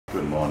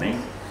morning.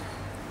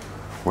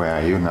 Where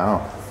are you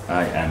now?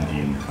 I am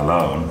in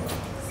Cologne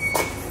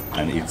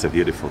and it's a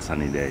beautiful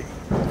sunny day.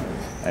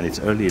 And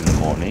it's early in the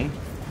morning.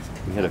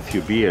 We had a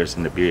few beers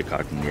in the beer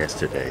garden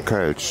yesterday.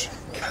 Kölsch.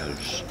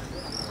 Kölsch.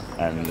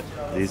 And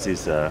this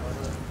is a...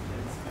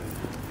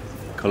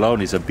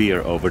 Cologne is a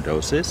beer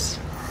overdoses,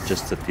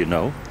 just that you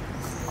know.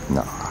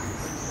 No.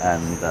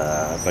 And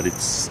but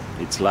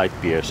it's light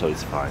beer, so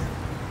it's fine.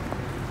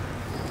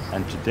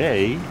 And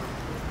today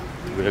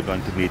we are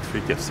going to meet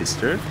Fritjof's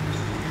sister.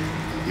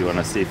 You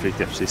wanna see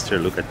Fritjof's sister?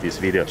 Look at these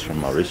videos from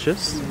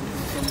Mauritius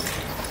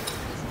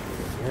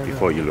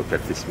before you look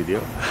at this video.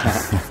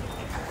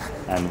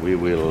 And we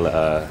will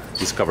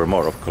discover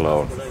more of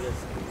Cologne.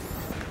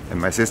 And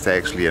my sister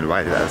actually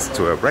invited us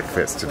to a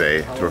breakfast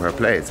today to her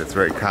place. It's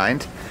very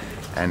kind.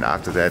 And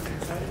after that,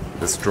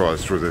 the stroll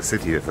through the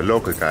city with a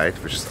local guide,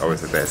 which is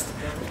always the best,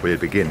 will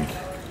begin.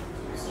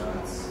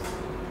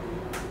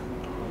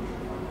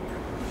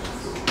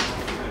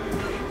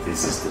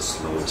 This is the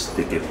slowest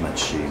ticket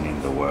machine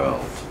in the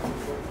world.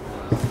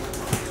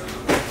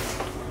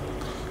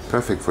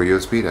 Perfect for your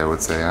speed, I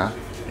would say, huh?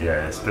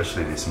 Yeah,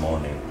 especially this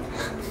morning.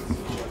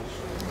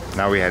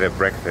 Now we had a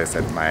breakfast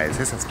at my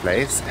sister's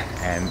place,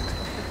 and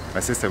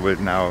my sister will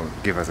now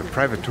give us a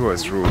private tour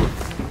through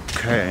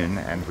Köln,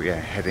 and we are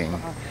heading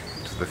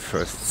to the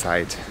first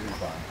site.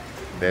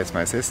 There's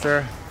my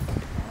sister,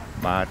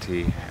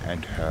 Marty,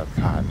 and her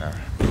partner.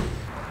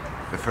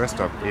 The first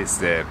stop is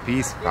the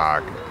Peace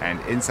Park,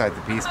 and inside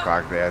the Peace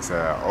Park there's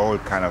an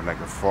old kind of like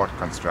a fort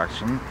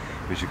construction,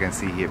 which you can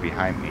see here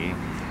behind me.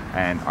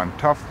 And on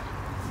top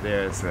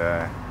there's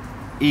an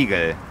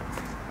eagle,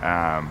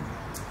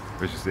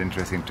 which is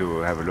interesting to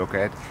have a look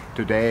at.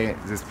 Today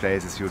this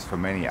place is used for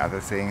many other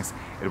things.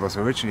 It was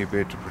originally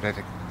built to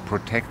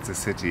protect the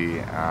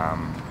city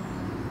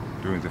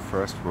during the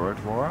First World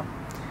War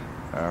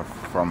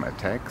from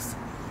attacks.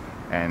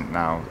 And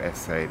now, as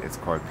said, it's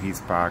called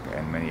Peace Park,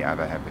 and many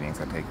other happenings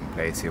are taking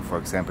place here. For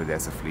example,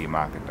 there's a flea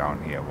market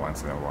down here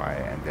once in a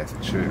while, and there's a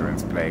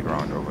children's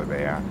playground over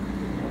there.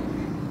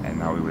 And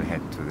now we will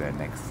head to the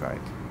next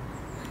site.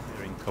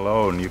 Here in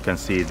Cologne you can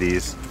see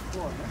these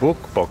book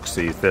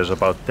boxes. There's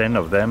about 10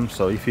 of them,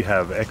 so if you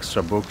have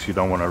extra books you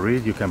don't want to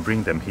read, you can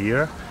bring them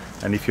here.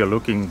 And if you're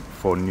looking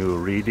for new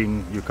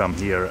reading, you come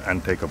here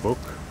and take a book.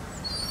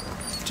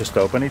 Just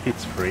open it,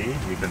 it's free.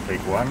 You can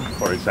take one.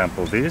 For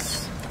example,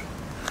 this.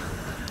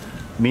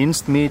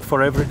 Minced meat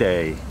for every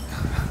day.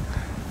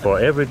 For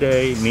every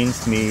day,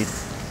 minced meat,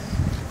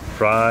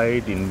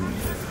 fried, in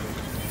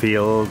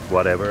filled,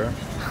 whatever.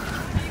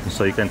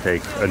 So you can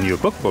take a new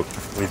cookbook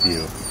with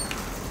you.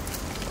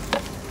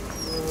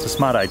 It's a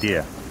smart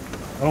idea.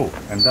 Oh,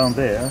 and down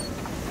there,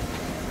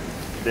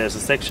 there's a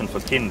section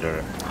for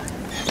kinder,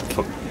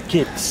 for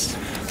kids.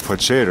 For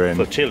children.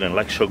 For children,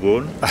 like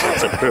Shogun.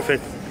 It's a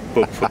perfect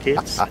book for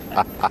kids.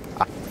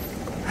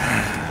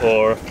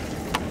 Or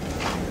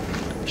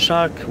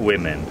Shark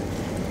Women,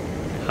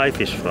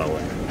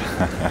 Haifischfrauen.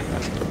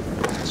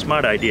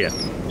 Smart idea.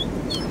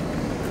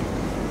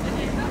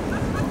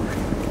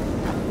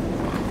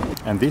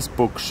 And this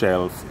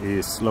bookshelf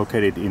is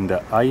located in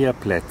the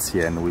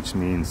Eierplätzchen, which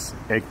means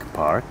egg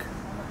park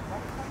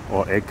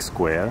or egg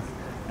square.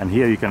 And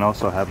here you can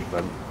also have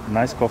a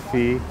nice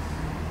coffee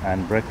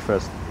and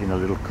breakfast in a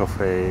little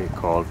cafe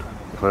called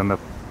Römer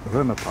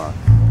Park.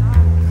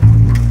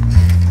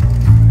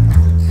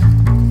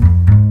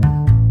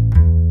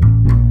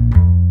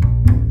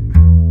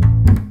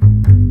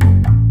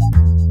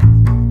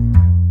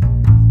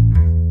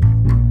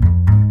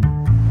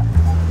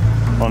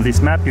 On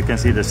this map you can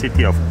see the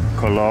city of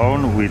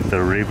Cologne with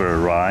the river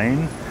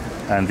Rhine,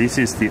 and this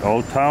is the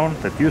old town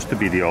that used to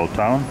be the old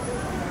town,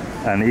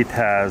 and it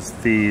has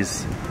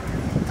these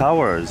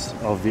towers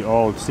of the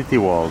old city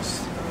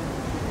walls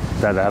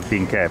that have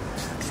been kept.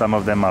 Some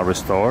of them are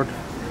restored.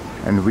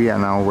 And we are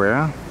now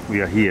where?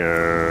 We are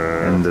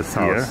here in the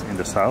south. Here, in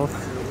the south.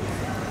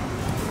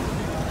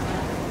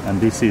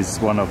 And this is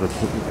one of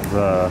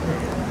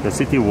the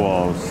city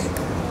walls,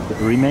 the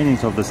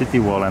remainings of the city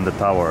wall and the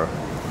tower.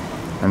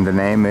 And the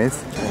name is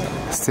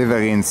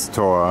Severin's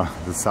Tor,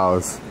 the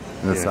south.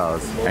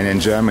 South. And in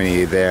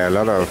Germany there are a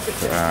lot of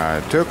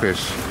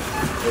Turkish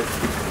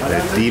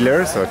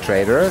dealers or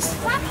traders,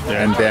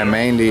 and they're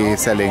mainly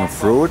selling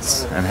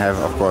fruits and have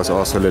of course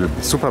also a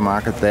little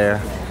supermarket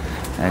there.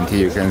 And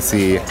here you can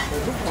see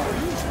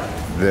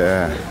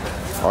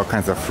all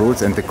kinds of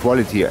fruits, and the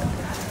quality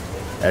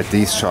at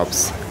these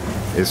shops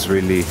is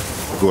really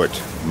good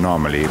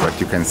normally, but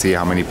you can see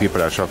how many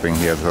people are shopping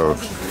here, so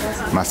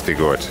must be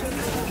good.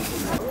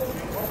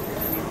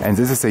 And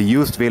this is a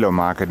used velo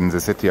market in the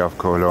city of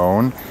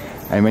Cologne.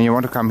 And when you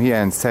want to come here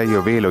and sell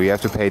your velo, you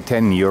have to pay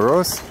 10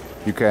 euros.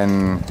 You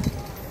can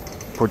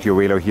put your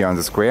velo here on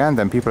the square, and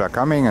then people are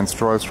coming and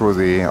stroll through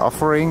the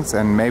offerings,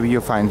 and maybe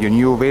you find your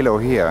new velo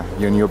here,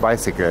 your new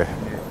bicycle.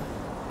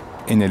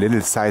 In a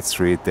little side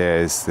street there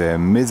is the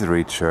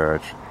Misery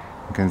Church.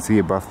 You can see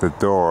above the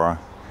door.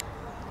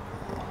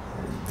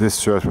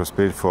 This church was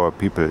built for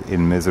people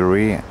in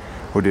misery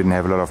who didn't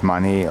have a lot of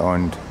money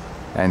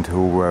and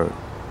who were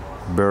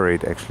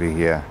buried actually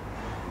here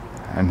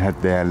and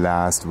had their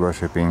last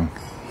worshipping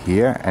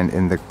here. And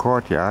in the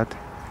courtyard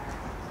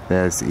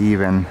there's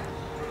even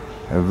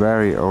a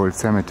very old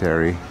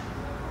cemetery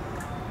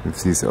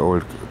with these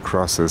old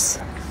crosses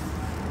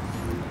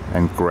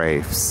and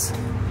graves.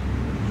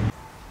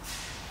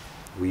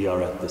 We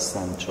are at the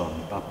St.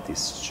 John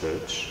Baptist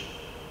Church,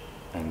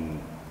 and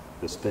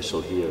the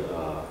special here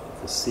are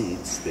the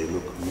seats. They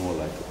look more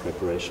like a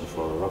preparation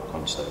for a rock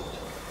concert.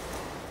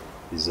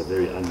 This is a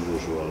very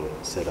unusual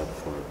setup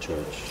for a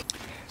church.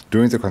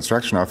 During the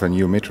construction of a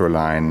new metro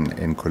line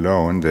in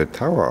Cologne, the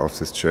tower of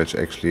this church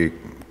actually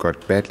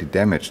got badly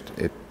damaged.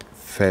 It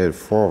fell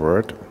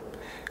forward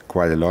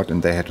quite a lot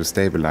and they had to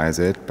stabilize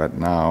it, but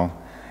now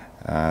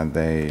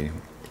they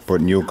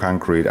put new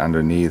concrete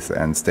underneath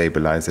and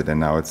stabilize it, and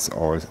now it's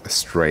all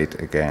straight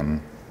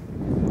again.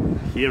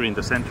 Here in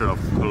the center of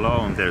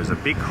Cologne there's a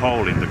big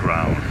hole in the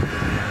ground,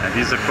 and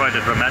this is quite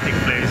a dramatic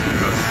place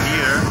because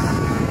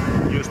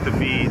here used to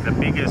be the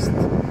biggest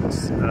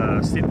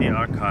city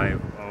archive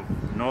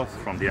of north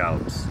from the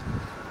Alps.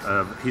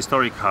 A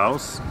historic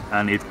house,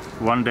 and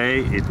one day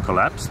it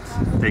collapsed,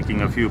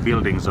 taking a few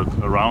buildings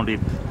around it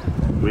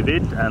with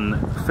it, and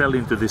fell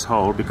into this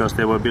hole because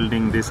they were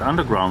building this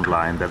underground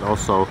line that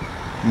also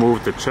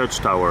moved the church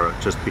tower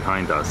just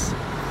behind us.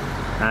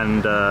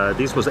 And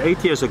this was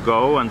 8 years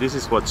ago, and this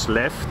is what's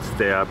left.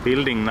 They are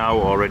building now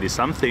already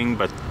something,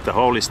 but the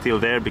hole is still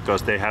there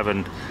because they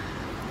haven't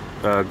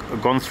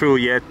gone through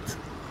yet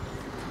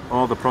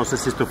all the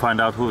processes to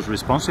find out who's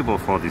responsible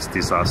for this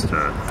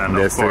disaster. And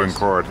they're of still course, in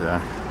court, yeah.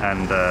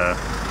 And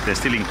they're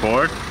still in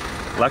court.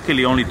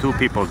 Luckily, only 2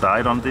 people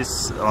died on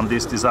this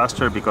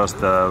disaster because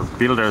the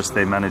builders,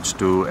 they managed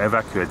to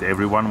evacuate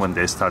everyone when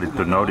they started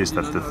to notice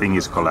that the thing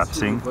is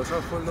collapsing.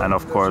 And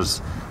of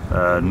course,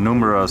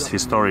 numerous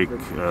historic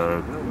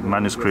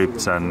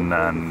manuscripts and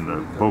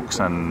books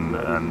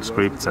and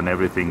scripts and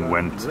everything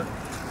went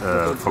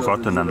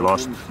forgotten and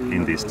lost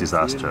in this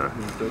disaster.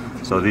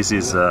 So this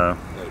is a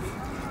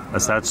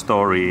sad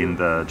story in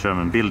the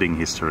German building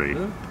history.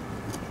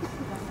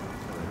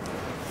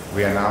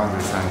 We are now in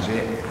the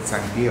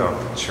St.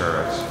 Georg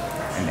Church,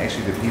 and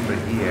actually the people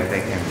here,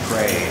 they can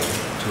pray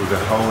to the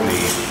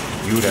holy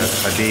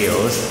Judas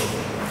Thaddeus,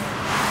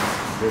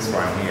 this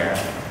one here,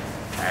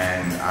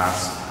 and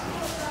ask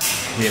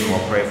him or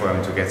pray for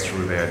him to get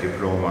through their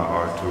diploma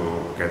or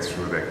to get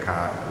through their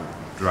car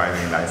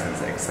driving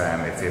license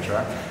exam,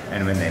 etc.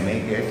 And when they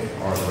make it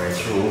all the way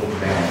through,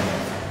 then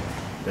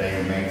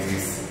they make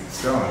these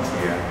stones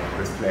here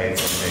with plates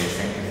and say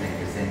thank you,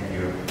 thank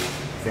you,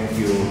 thank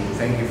you.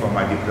 Thank you for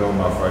my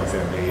diploma, for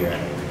example, here.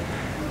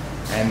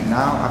 And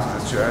now, after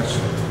the church,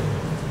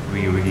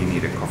 we really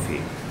need a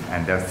coffee,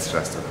 and that's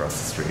just across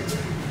the street.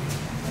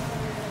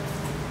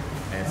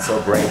 And it's so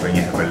great when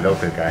you have a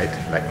local guide,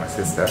 like my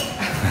sister,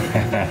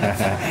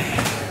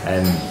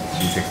 and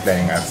she's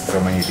explaining us so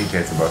many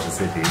details about the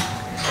city.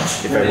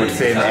 If I would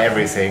say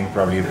everything,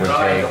 probably it would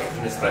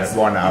take like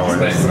 1 hour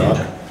to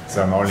talk,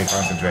 so I'm only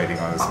concentrating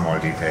on the small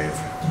details.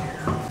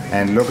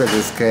 And look at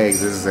this cake,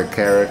 this is a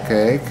carrot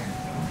cake.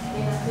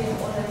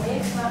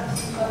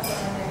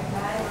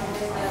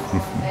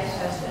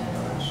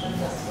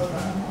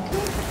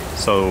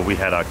 So we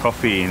had our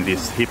coffee in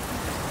this hip,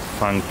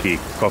 funky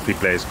coffee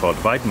place called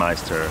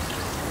Weidmeister.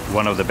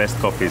 One of the best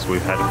coffees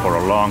we've had for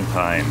a long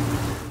time.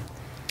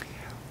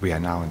 We are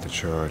now in the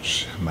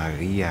church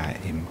Maria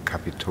im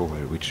Capitol,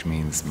 which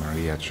means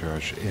Maria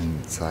Church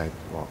inside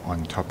or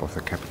on top of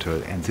the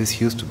Capitol. And this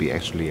used to be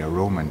actually a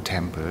Roman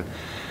temple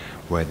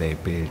where they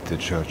built the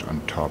church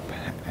on top.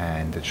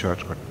 And the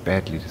church got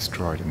badly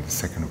destroyed in the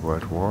Second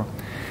World War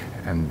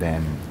and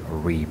then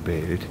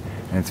rebuilt.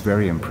 And it's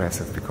very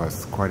impressive because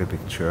it's quite a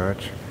big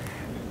church.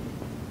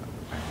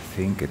 I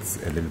think it's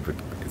a little bit,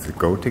 it's a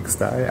Gothic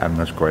style, I'm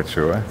not quite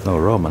sure. No,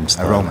 Roman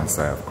style. A Roman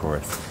style, of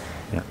course.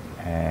 Yeah.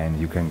 And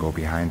you can go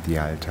behind the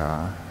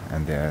altar,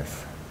 and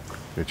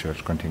the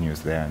church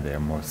continues there, and there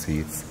are more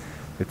seats.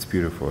 It's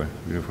beautiful,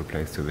 beautiful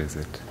place to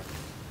visit.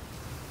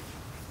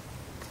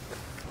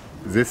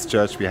 This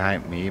church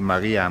behind me,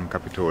 Maria am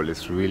Capitol,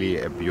 is really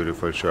a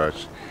beautiful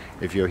church.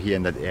 If you're here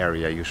in that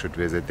area, you should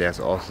visit. There's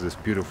also this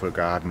beautiful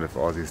garden with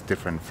all these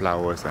different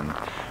flowers and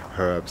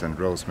herbs and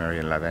rosemary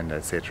and lavender,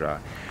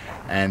 etc.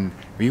 And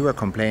we were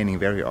complaining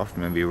very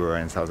often when we were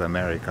in South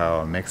America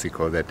or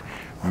Mexico that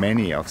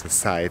many of the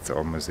sites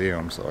or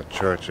museums or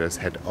churches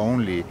had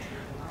only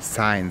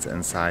signs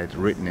inside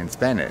written in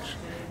Spanish.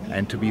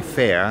 And to be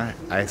fair,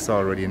 I saw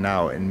already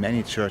now in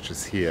many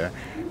churches here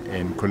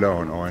in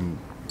Cologne or in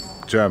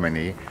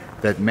Germany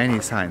that many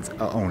signs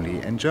are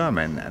only in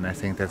German, and I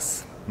think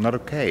that's not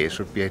okay. It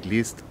should be at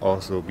least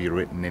also be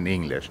written in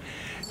English.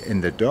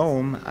 In the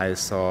dome I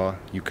saw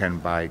you can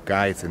buy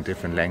guides in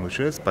different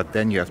languages, but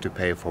then you have to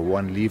pay for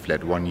one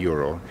leaflet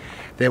 €1.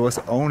 There was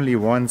only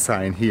one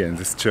sign here in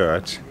this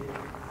church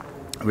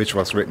which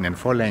was written in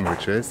 4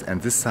 languages,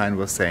 and this sign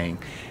was saying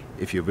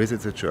if you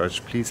visit the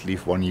church please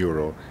leave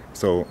 €1.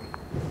 So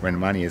When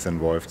money is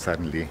involved,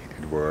 suddenly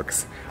it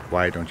works.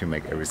 Why don't you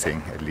make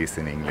everything at least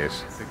in English?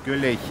 The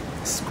Güllich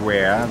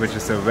Square, which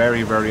is a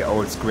very, very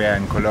old square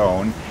in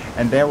Cologne.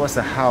 And there was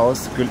a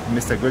house.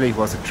 Mr. Güllich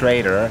was a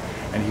trader,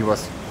 and he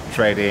was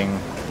trading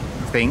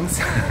things.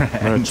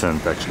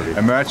 Merchant, actually.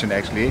 A merchant,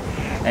 actually.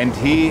 And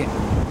he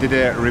did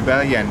a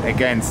rebellion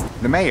against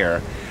the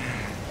mayor.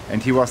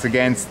 And he was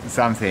against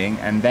something.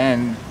 And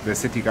then the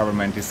city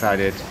government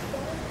decided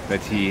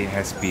that he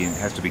has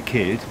to be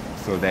killed.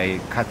 So they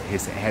cut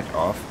his head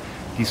off,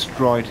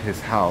 destroyed his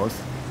house,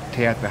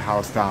 teared the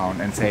house down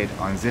and said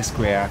on this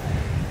square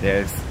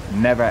there's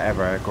never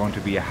ever going to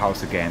be a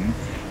house again.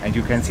 And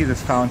you can see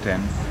this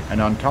fountain,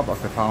 and on top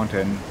of the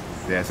fountain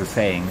there's a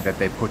saying that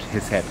they put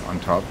his head on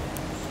top,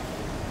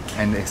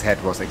 and his head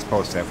was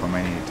exposed there for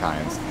many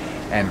times.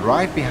 And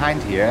right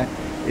behind here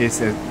is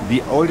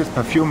the oldest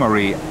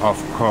perfumery of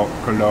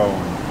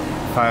Cologne,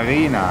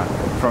 Farina,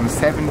 from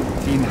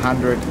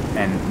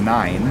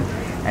 1709.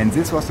 And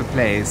this was the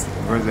place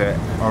where the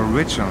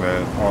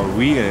original or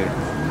real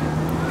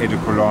Eau de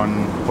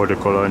Cologne,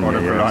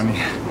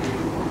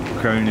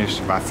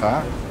 Kölnisch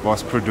Wasser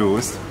was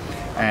produced,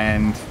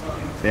 and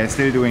they're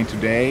still doing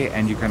today.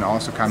 And you can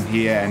also come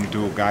here and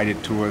do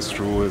guided tours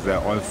through the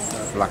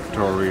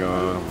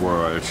olfactorial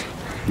world.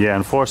 Yeah,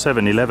 and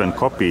 4711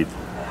 copied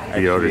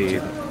the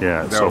original.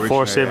 Yeah, so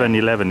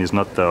 4711 is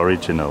not the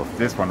original.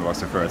 This one was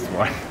the first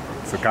one.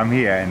 So come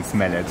here and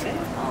smell it.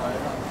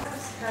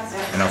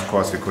 And of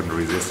course we couldn't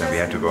resist, and we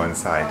had to go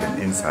inside. And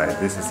inside,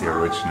 this is the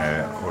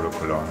original Eau de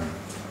Cologne,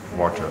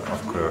 water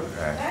of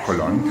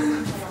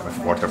Cologne,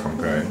 water from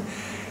Köln.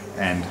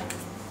 And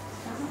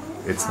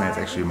it smells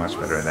actually much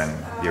better than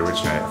the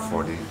original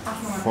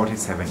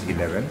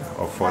 4711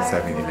 or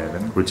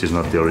 4711. Which is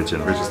not the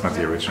original. Which is not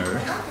the original.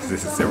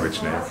 This is the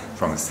original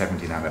from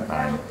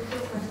 1709.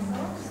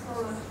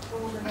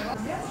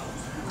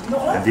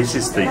 And this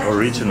is the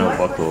original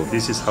bottle.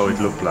 This is how it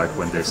looked like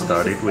when they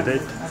started with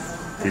it.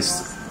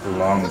 This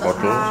long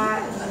bottle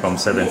from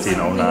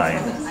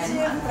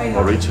 1709.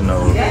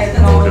 Original Eau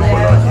de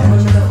Cologne.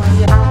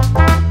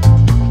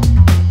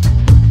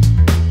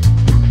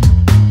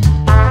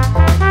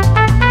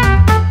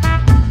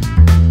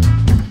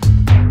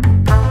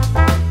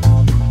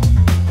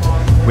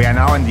 We are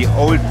now in the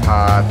old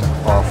part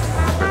of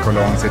the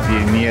Cologne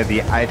city, near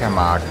the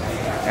Altermarkt.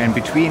 And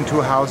between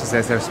two houses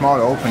there's a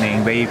small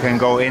opening where you can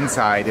go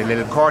inside a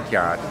little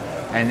courtyard.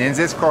 And in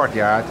this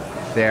courtyard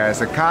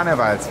there's a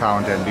Karnevals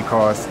fountain,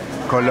 because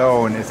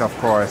Cologne is of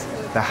course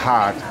the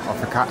heart of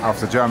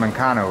the German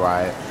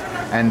Carnival.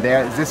 And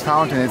this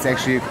fountain is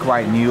actually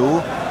quite new.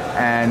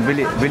 And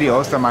Willi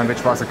Ostermann,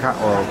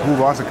 who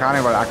was a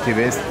carnival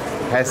activist,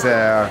 has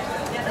a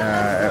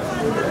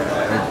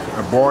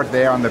board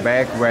there on the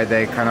back where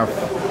they kind of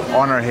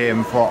honor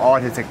him for all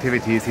his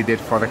activities he did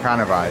for the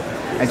carnival.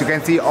 And you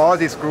can see all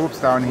these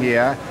groups down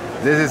here.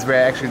 This is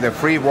where actually the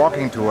free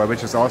walking tour,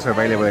 which is also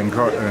available in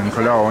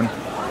Cologne,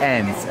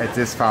 ends at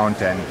this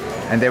fountain.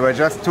 And there were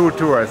just two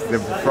tours. The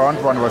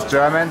front one was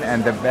German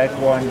and the back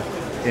one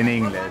in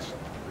English.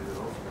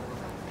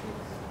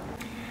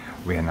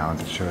 We are now in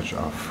the church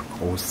of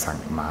Groß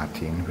St.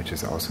 Martin, which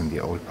is also in the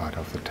old part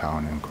of the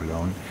town in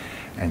Cologne.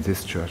 And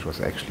this church was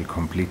actually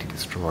completely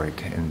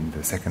destroyed in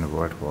the Second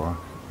World War,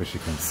 which you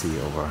can see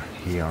over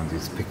here on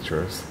these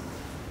pictures.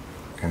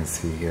 You can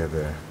see here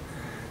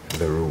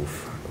the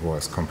roof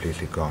was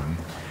completely gone.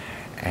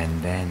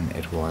 And then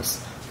it was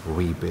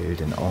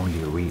rebuilt and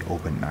only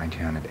reopened in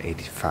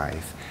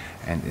 1985.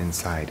 And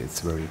inside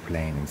it's very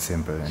plain and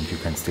simple, and you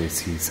can still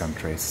see some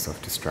traces of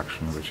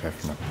destruction which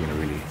have not been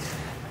really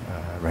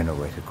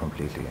renovated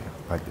completely.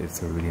 But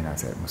it's a really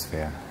nice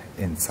atmosphere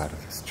inside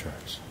of this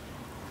church.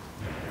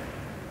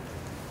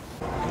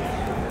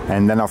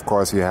 And then of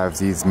course you have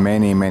these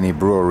many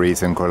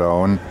breweries in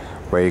Cologne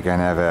where you can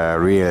have a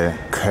real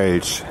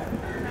Kölsch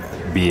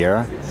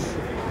beer.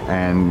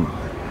 And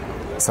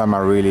some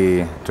are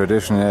really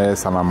traditional,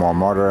 some are more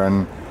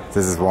modern.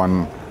 This is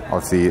one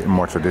of the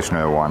more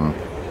traditional one.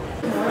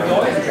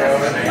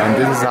 And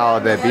this is how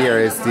the beer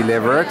is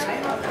delivered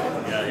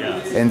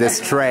in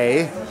this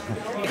tray.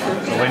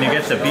 So when you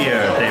get the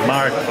beer, they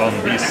mark on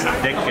this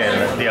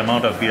deckel the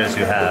amount of beers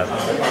you have.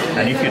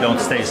 And if you don't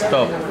stay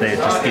stopped, they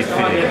just keep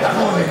filling it.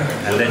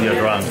 And then you're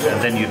drunk,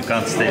 and then you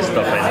can't stay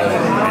stopped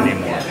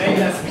anymore.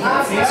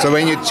 So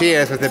when you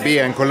cheers with the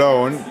beer in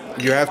Cologne,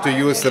 you have to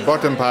use the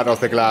bottom part of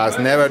the glass.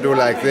 Never do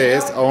like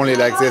this, only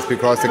like this,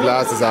 because the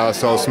glasses are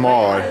so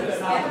small.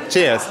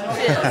 Cheers!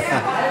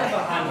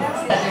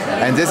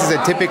 And this is a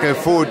typical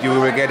food you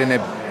will get in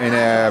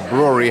a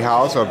brewery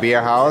house or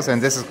beer house,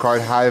 and this is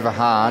called halve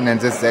Hahn, and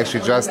this is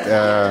actually just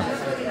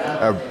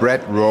a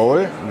bread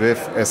roll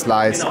with a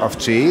slice of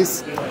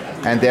cheese.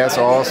 And there's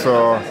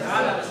also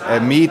a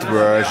meat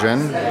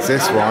version,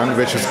 this one,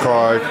 which is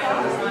called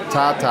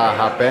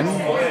Tartarhappen.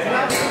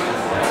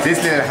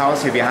 This little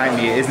house here behind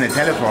me isn't a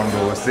telephone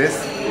booth.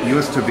 This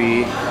used to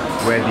be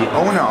where the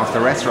owner of the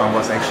restaurant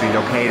was actually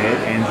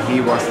located, and he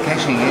was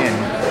cashing in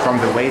from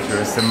the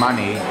waiters the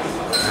money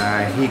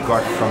he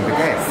got from the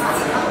guests.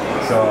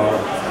 So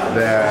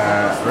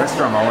The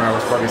restaurant owner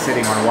was probably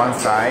sitting on one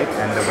side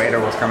and the waiter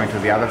was coming to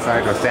the other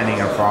side or standing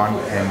in front,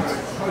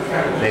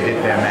 and they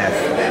did their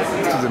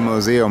math. To the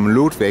Museum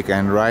Ludwig,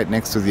 and right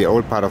next to the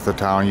old part of the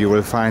town you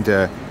will find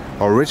a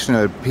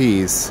original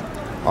piece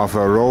of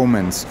a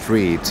Roman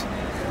street,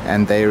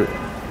 and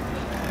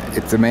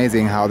it's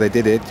amazing how they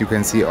did it. You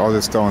can see all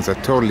the stones are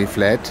totally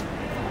flat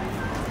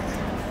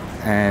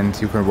and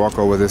you can walk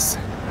over this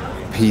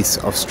piece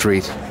of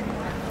street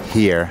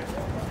here.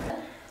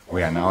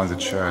 We are now in the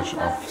church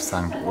of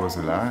St.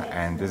 Ursula,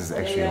 and this is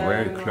actually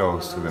very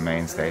close to the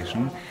main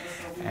station.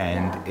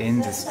 And in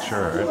this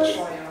church,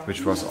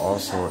 which was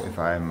also, if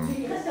I'm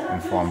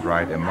informed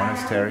right, a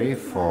monastery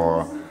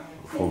for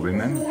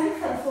women,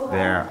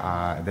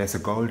 there's a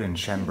golden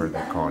chamber,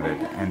 they call it.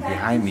 And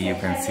behind me you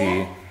can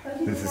see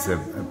this is a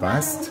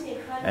bust,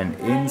 and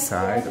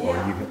inside, or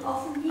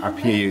up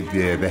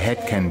here, the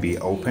head can be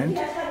opened,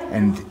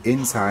 and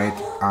inside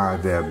are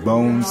the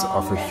bones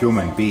of a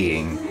human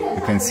being.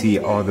 You can see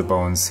all the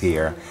bones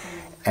here.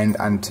 And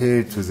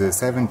until to the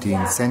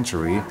 17th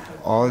century,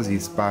 all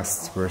these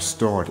busts were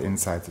stored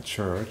inside the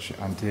church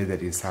until they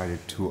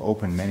decided to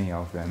open many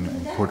of them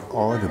and put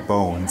all the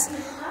bones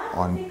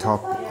on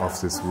top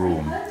of this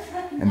room.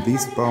 And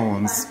these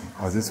bones,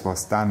 or this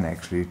was done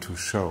actually to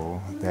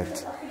show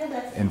that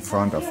in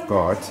front of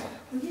God,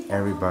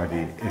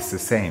 everybody is the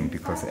same,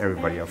 because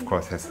everybody of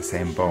course has the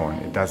same bone.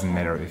 It doesn't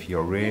matter if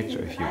you're rich,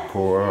 or if you're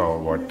poor, or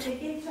what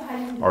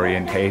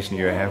orientation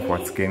you have,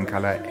 what skin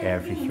color,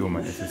 every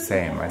human is the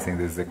same. I think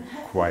this is a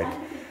quite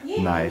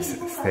nice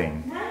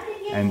thing.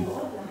 And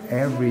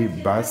every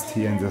bust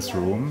here in this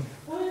room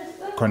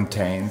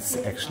contains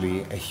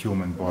actually a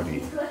human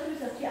body.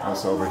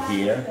 Also over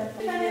here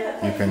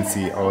you can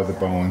see all the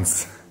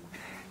bones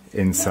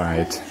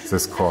inside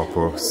this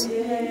corpus.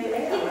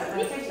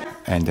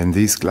 And in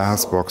these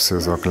glass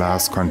boxes or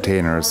glass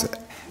containers,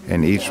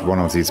 in each one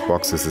of these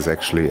boxes is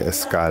actually a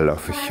skull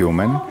of a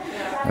human.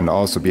 And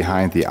also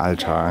behind the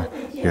altar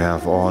you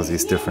have all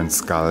these different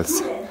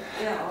skulls.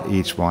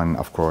 Each one,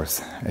 of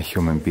course, a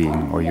human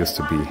being, or used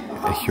to be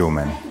a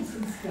human.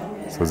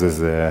 So this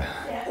is a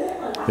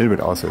little bit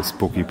also a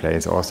spooky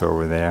place also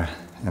over there.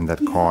 In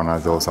that corner,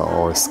 those are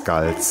all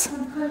skulls.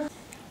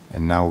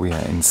 And now we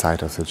are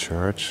inside of the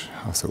church,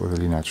 of the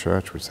Ursulina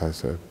church, which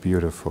has a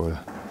beautiful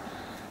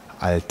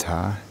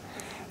altar.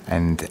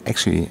 And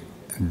actually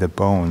the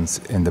bones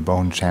in the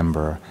bone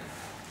chamber,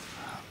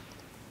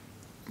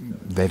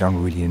 they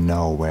don't really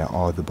know where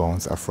all the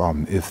bones are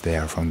from, if they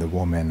are from the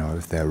woman or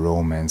if they're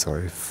Romans, or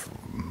if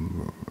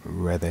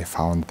where they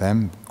found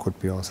them. Could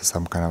be also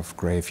some kind of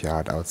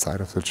graveyard outside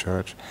of the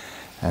church.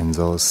 And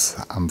those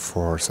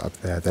amphores up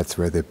there, that's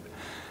where the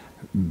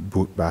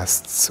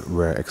busts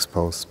were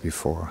exposed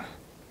before.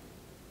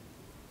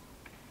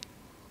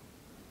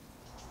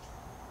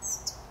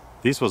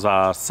 This was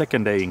our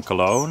second day in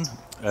Cologne.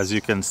 As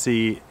you can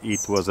see,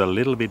 it was a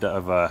little bit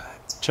of a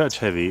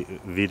church-heavy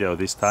video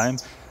this time.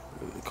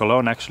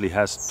 Cologne actually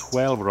has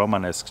 12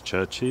 Romanesque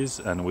churches,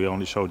 and we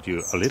only showed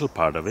you a little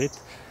part of it,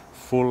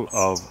 full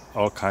of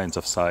all kinds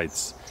of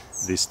sites.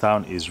 This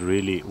town is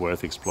really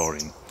worth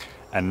exploring.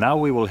 And now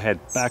we will head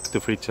back to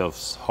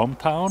Fritjof's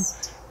hometown,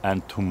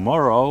 and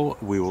tomorrow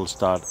we will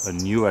start a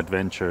new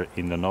adventure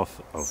in the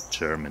north of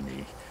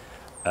Germany.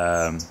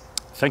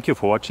 Thank you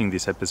for watching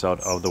this episode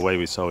of The Way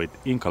We Saw It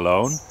in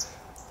Cologne.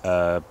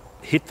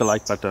 Hit the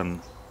like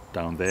button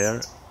down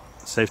there.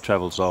 Safe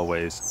travels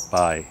always.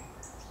 Bye.